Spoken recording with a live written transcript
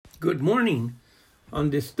Good morning.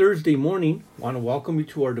 On this Thursday morning, I want to welcome you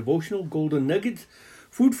to our devotional Golden Nuggets,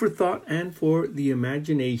 food for thought and for the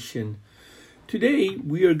imagination. Today,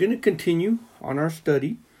 we are going to continue on our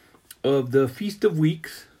study of the Feast of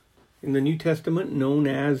Weeks in the New Testament, known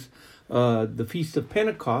as the Feast of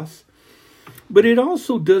Pentecost. But it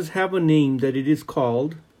also does have a name that it is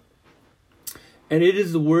called, and it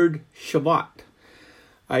is the word Shabbat.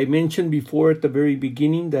 I mentioned before at the very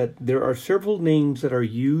beginning that there are several names that are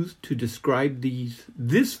used to describe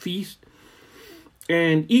this feast,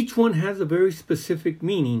 and each one has a very specific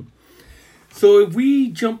meaning. So if we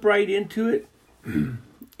jump right into it,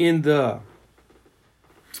 in the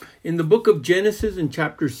book of Genesis in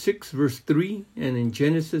chapter 6 verse 3, and in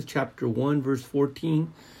Genesis chapter 1 verse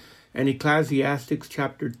 14, and Ecclesiastes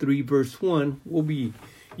chapter 3 verse 1, we'll be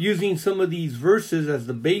using some of these verses as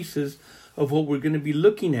the basis of what we're going to be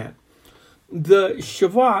looking at. The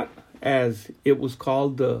Shabbat, as it was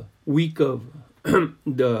called, the week of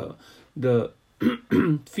the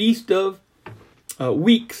Feast of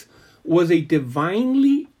Weeks, was a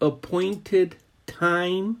divinely appointed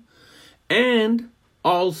time and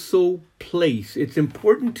also place. It's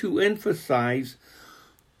important to emphasize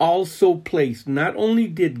also place. Not only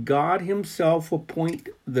did God himself appoint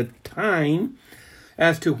the time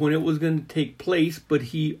as to when it was going to take place, but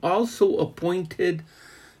he also appointed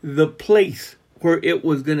the place where it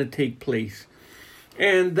was going to take place.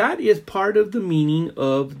 And that is part of the meaning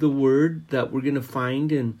of the word that we're going to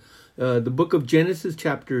find in the book of Genesis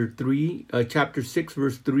chapter 6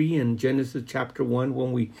 verse 3, and Genesis chapter 1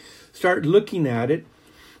 when we start looking at it.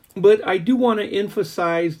 But I do want to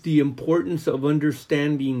emphasize the importance of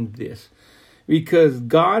understanding this, because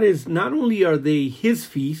God is, not only are they his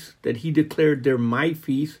feasts, that he declared they're my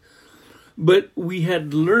feasts, but we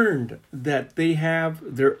had learned that they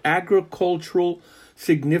have their agricultural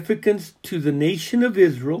significance to the nation of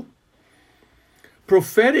Israel.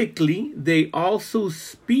 Prophetically, they also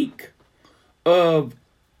speak of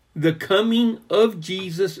the coming of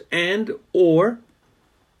Jesus and or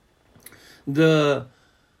the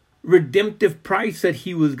redemptive price that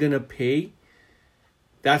he was going to pay.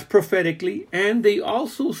 That's prophetically. And they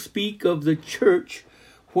also speak of the church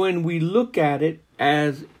when we look at it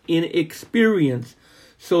as in experience.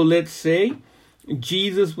 So let's say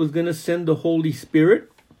Jesus was going to send the Holy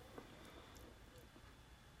Spirit.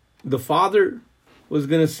 The Father was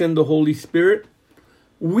going to send the Holy Spirit.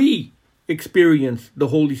 We experienced the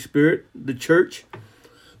Holy Spirit, the church.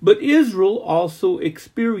 But Israel also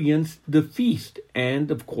experienced the feast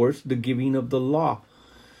and, of course, the giving of the law.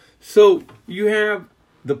 So you have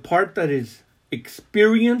the part that is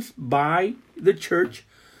experienced by the church,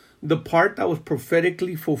 the part that was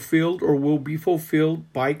prophetically fulfilled or will be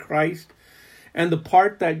fulfilled by Christ, and the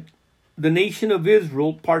part that the nation of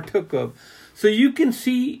Israel partook of. So you can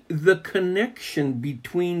see the connection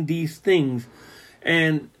between these things,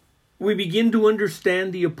 and we begin to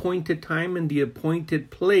understand the appointed time and the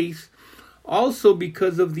appointed place, also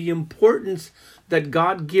because of the importance that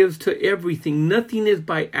God gives to everything. Nothing is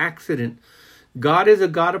by accident. God is a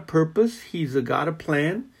God of purpose. He's a God of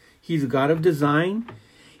plan. He's a God of design.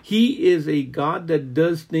 He is a God that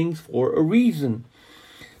does things for a reason.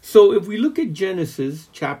 So if we look at Genesis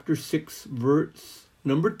chapter 6, verse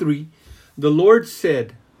number 3, the Lord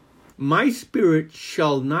said, "My spirit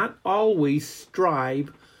shall not always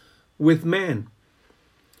strive with man,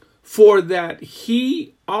 for that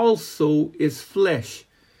he also is flesh,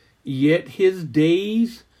 yet his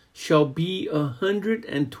days shall be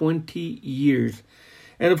 120 years.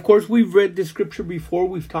 And of course, we've read this scripture before.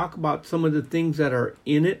 We've talked about some of the things that are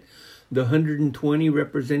in it. The 120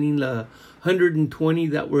 representing the 120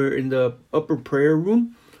 that were in the upper prayer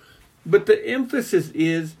room. But the emphasis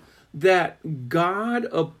is that God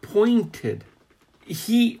appointed.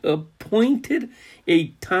 He appointed a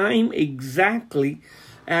time exactly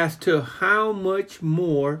as to how much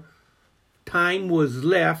more time was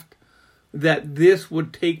left that this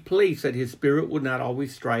would take place, that his spirit would not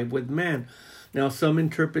always strive with man. Now, some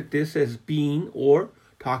interpret this as being or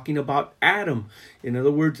talking about Adam. In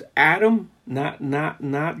other words, Adam, not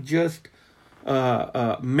just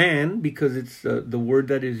man, because it's the word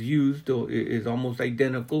that is used is almost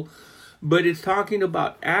identical, but it's talking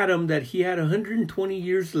about Adam, that he had 120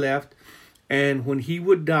 years left, and when he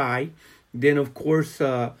would die, then of course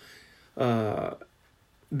that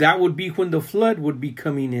would be when the flood would be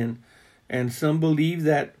coming in. And some believe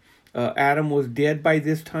that Adam was dead by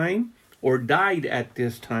this time or died at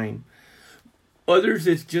this time. Others,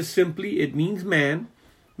 it's just simply, it means man,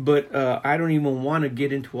 but I don't even want to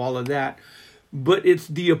get into all of that. But it's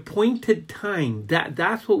the appointed time.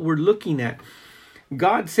 That's what we're looking at.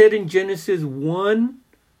 God said in Genesis 1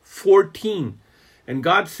 14. And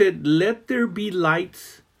God said, let there be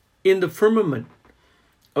lights in the firmament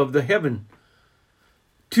of the heaven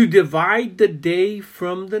to divide the day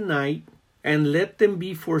from the night, and let them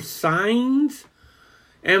be for signs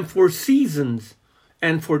and for seasons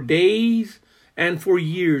and for days and for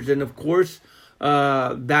years. And of course,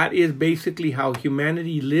 that is basically how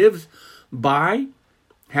humanity lives, by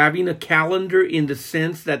having a calendar, in the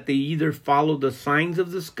sense that they either follow the signs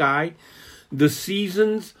of the sky, the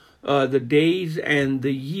seasons, the days, and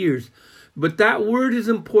the years. But that word is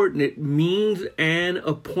important. It means an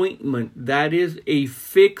appointment. That is a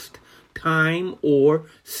fixed time or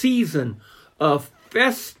season, a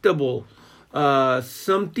festival,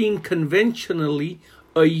 something conventionally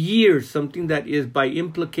a year, something that is by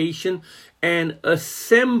implication an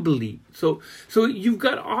assembly. So you've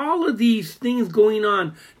got all of these things going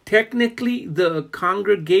on. Technically, the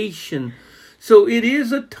congregation. So it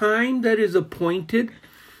is a time that is appointed.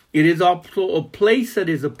 It is also a place that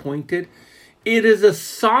is appointed. It is a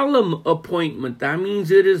solemn appointment. That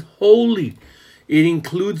means it is holy. It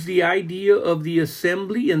includes the idea of the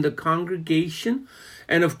assembly and the congregation.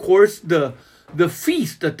 And of course, the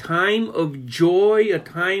feast, a time of joy, a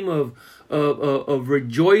time of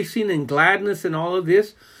rejoicing and gladness and all of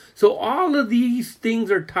this. So all of these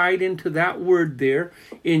things are tied into that word there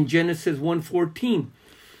in Genesis 1:14.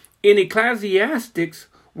 In Ecclesiastics,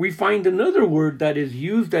 we find another word that is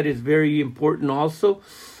used that is very important also.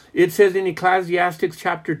 It says in Ecclesiastes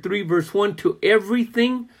chapter 3, verse 1, to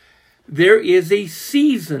everything there is a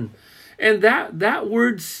season. And that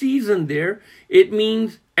word season there, it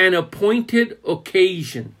means an appointed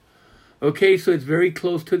occasion. Okay, so it's very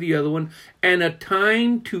close to the other one. And a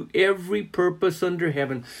time to every purpose under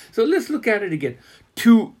heaven. So let's look at it again.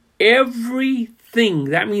 To everything.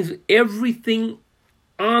 That means everything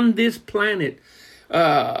on this planet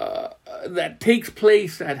that takes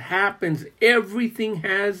place, that happens. Everything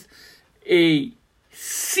has a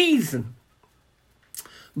season.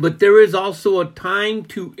 But there is also a time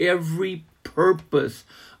to every purpose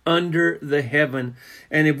under the heaven.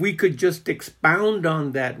 And if we could just expound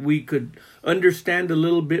on that, we could understand a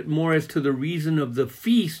little bit more as to the reason of the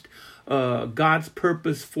feast, God's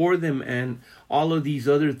purpose for them, and all of these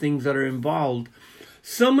other things that are involved.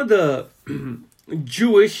 Some of the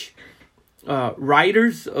Jewish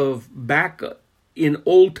writers of back in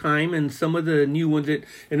old time, and some of the new ones,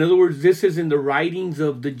 in other words, this is in the writings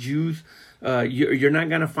of the Jews. You're not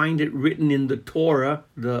going to find it written in the Torah,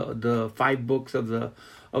 the 5 books of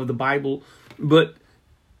the Bible, but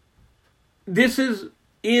this is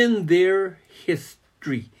in their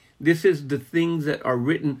history. This is the things that are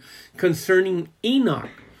written concerning Enoch.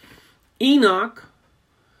 Enoch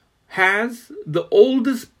has the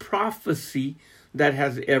oldest prophecy that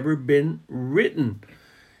has ever been written.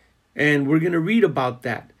 And we're going to read about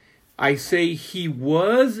that. I say he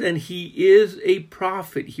was and he is a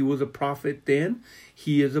prophet. He was a prophet then.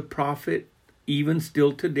 He is a prophet even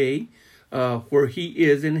still today, where he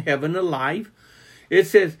is in heaven alive. It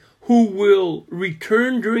says, who will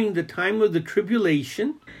return during the time of the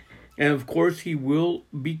tribulation. And of course, he will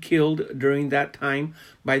be killed during that time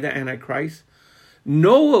by the Antichrist.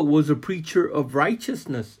 Noah was a preacher of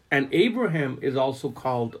righteousness, and Abraham is also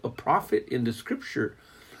called a prophet in the scripture.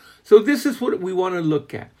 So this is what we want to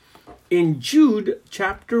look at. In Jude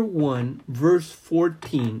chapter 1, verse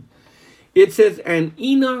 14, it says, and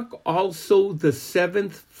Enoch also the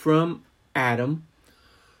 7th from Adam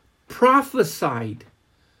prophesied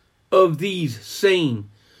of these, saying,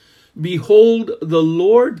 behold, the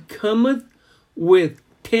Lord cometh with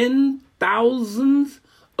 10,000s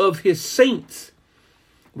of his saints.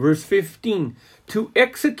 Verse 15, to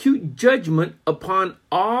execute judgment upon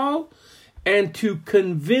all, and to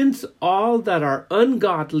convince all that are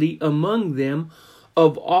ungodly among them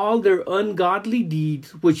of all their ungodly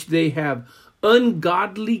deeds which they have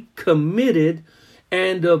ungodly committed,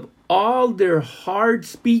 and of all their hard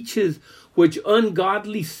speeches which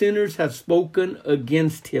ungodly sinners have spoken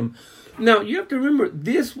against him. Now, you have to remember,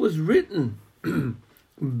 this was written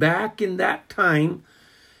back in that time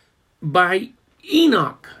by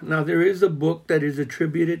Enoch. Now, there is a book that is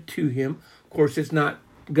attributed to him. Of course, it's not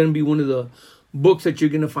going to be one of the books that you're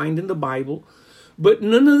going to find in the Bible. But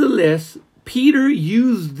nonetheless, Jude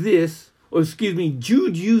used this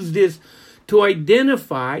to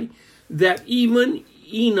identify that even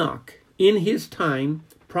Enoch, in his time,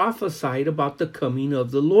 prophesied about the coming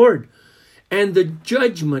of the Lord and the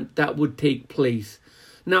judgment that would take place.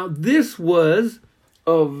 Now, this was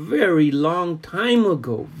a very long time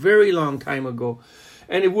ago.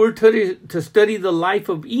 And if we're to study the life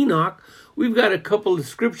of Enoch, we've got a couple of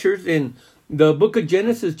scriptures in the book of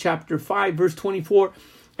Genesis, chapter 5, verse 24.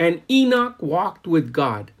 And Enoch walked with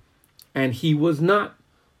God, and he was not,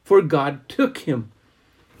 for God took him.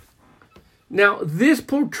 Now, this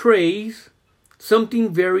portrays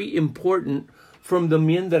something very important from the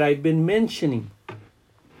men that I've been mentioning.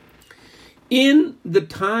 In the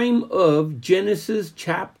time of Genesis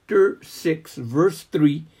chapter 6, verse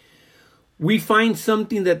 3, we find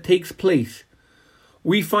something that takes place.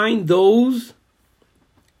 We find those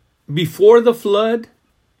before the flood,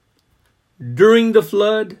 during the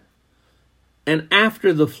flood, and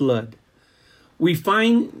after the flood. We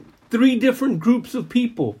find three different groups of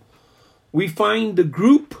people. We find the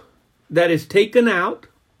group that is taken out,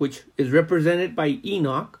 which is represented by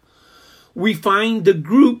Enoch. We find the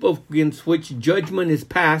group against which judgment is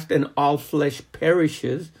passed and all flesh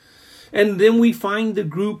perishes. And then we find the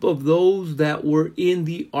group of those that were in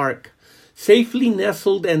the ark, safely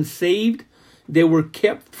nestled and saved. They were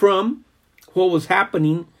kept from what was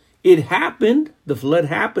happening. It happened, the flood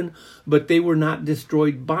happened, but they were not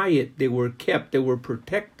destroyed by it. They were kept, they were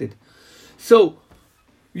protected. So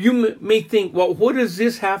you may think, well, what does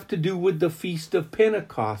this have to do with the Feast of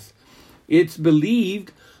Pentecost? It's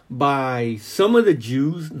believed by some of the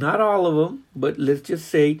Jews, not all of them, but let's just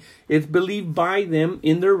say it's believed by them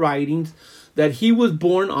in their writings that he was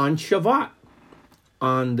born on Shavuot,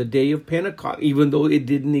 on the day of Pentecost, even though it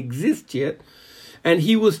didn't exist yet. And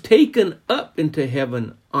he was taken up into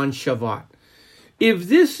heaven on Shavuot. If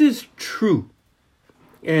this is true,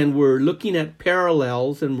 and we're looking at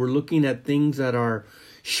parallels and we're looking at things that are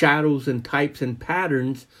shadows and types and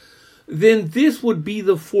patterns, then this would be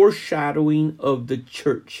the foreshadowing of the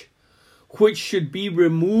church, which should be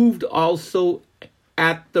removed also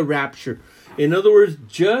at the rapture. In other words,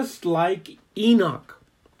 just like Enoch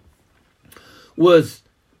was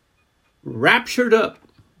raptured up,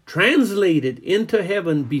 translated into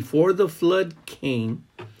heaven before the flood came,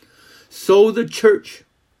 so the church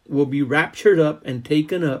will be raptured up and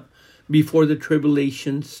taken up before the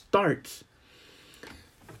tribulation starts.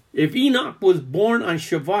 If Enoch was born on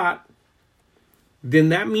Shavuot, then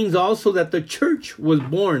that means also that the church was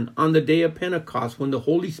born on the day of Pentecost, when the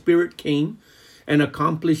Holy Spirit came and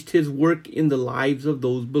accomplished his work in the lives of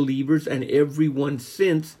those believers and everyone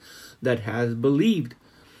since that has believed.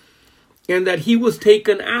 And that he was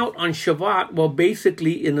taken out on Shavuot, well,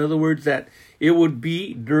 basically, in other words, that it would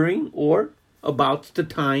be during or about the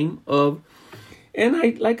time of,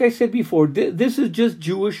 and like I said before, this is just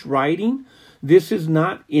Jewish writing. This is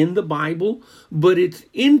not in the Bible, but it's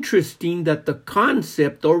interesting that the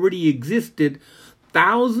concept already existed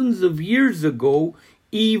thousands of years ago,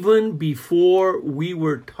 even before we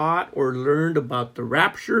were taught or learned about the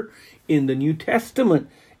rapture in the New Testament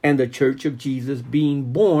and the Church of Jesus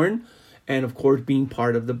being born and, of course, being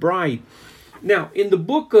part of the bride. Now, in the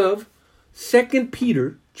book of 2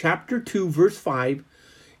 Peter, chapter 2, verse 5,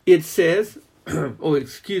 it says, oh,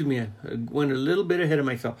 excuse me, I went a little bit ahead of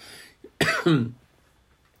myself.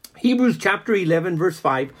 Hebrews chapter 11, verse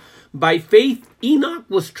 5, by faith Enoch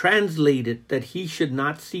was translated that he should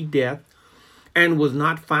not see death, and was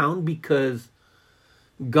not found because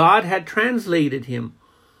God had translated him.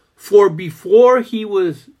 For before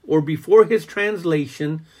his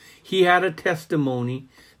translation, he had a testimony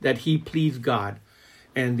that he pleased God.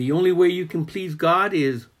 And the only way you can please God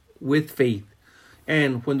is with faith.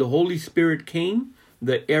 And when the Holy Spirit came,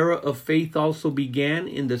 the era of faith also began,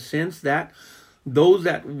 in the sense that those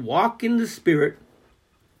that walk in the Spirit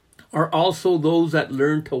are also those that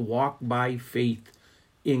learn to walk by faith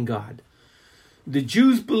in God. The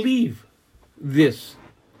Jews believe this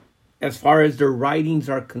as far as their writings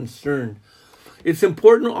are concerned. It's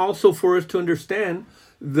important also for us to understand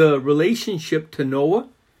the relationship to Noah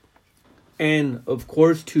and, of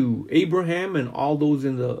course, to Abraham and all those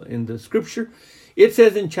in the scripture. It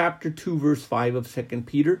says in chapter 2, verse 5 of 2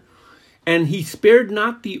 Peter, and he spared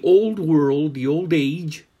not the old world, the old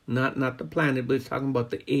age, not the planet, but it's talking about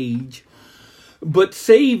the age, but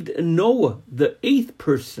saved Noah, the eighth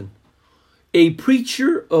person, a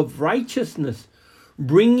preacher of righteousness,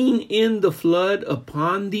 bringing in the flood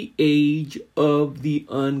upon the age of the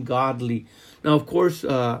ungodly. Now, of course,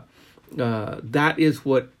 that is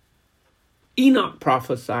what Enoch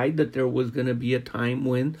prophesied, that there was going to be a time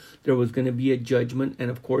when there was going to be a judgment.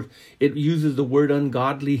 And of course, it uses the word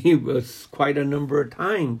ungodly quite a number of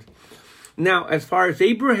times. Now, as far as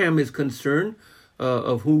Abraham is concerned,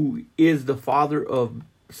 of who is the father of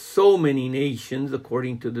so many nations,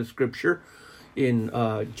 according to the scripture in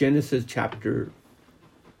Genesis chapter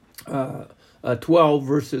 12,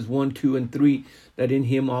 verses 1, 2, and 3, that in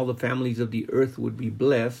him all the families of the earth would be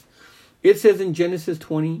blessed. It says in Genesis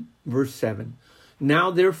 20, verse 7,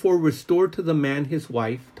 now therefore restore to the man his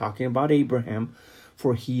wife, talking about Abraham,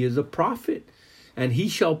 for he is a prophet. And he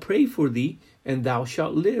shall pray for thee, and thou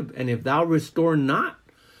shalt live. And if thou restore not,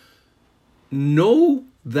 know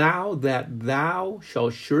thou that thou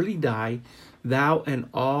shalt surely die, thou and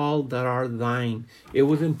all that are thine. It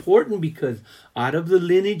was important because out of the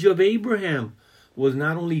lineage of Abraham was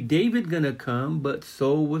not only David going to come, but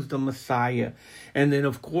so was the Messiah. And then,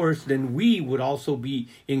 of course, then we would also be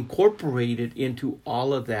incorporated into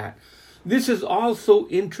all of that. This is also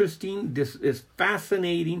interesting. This is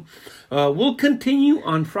fascinating. We'll continue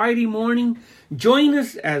on Friday morning. Join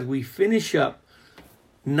us as we finish up,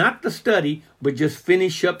 not the study, but just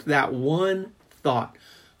finish up that one thought.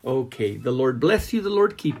 Okay, the Lord bless you, the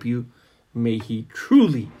Lord keep you. May he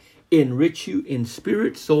truly enrich you in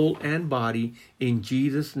spirit, soul, and body. In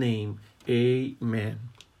Jesus' name, amen.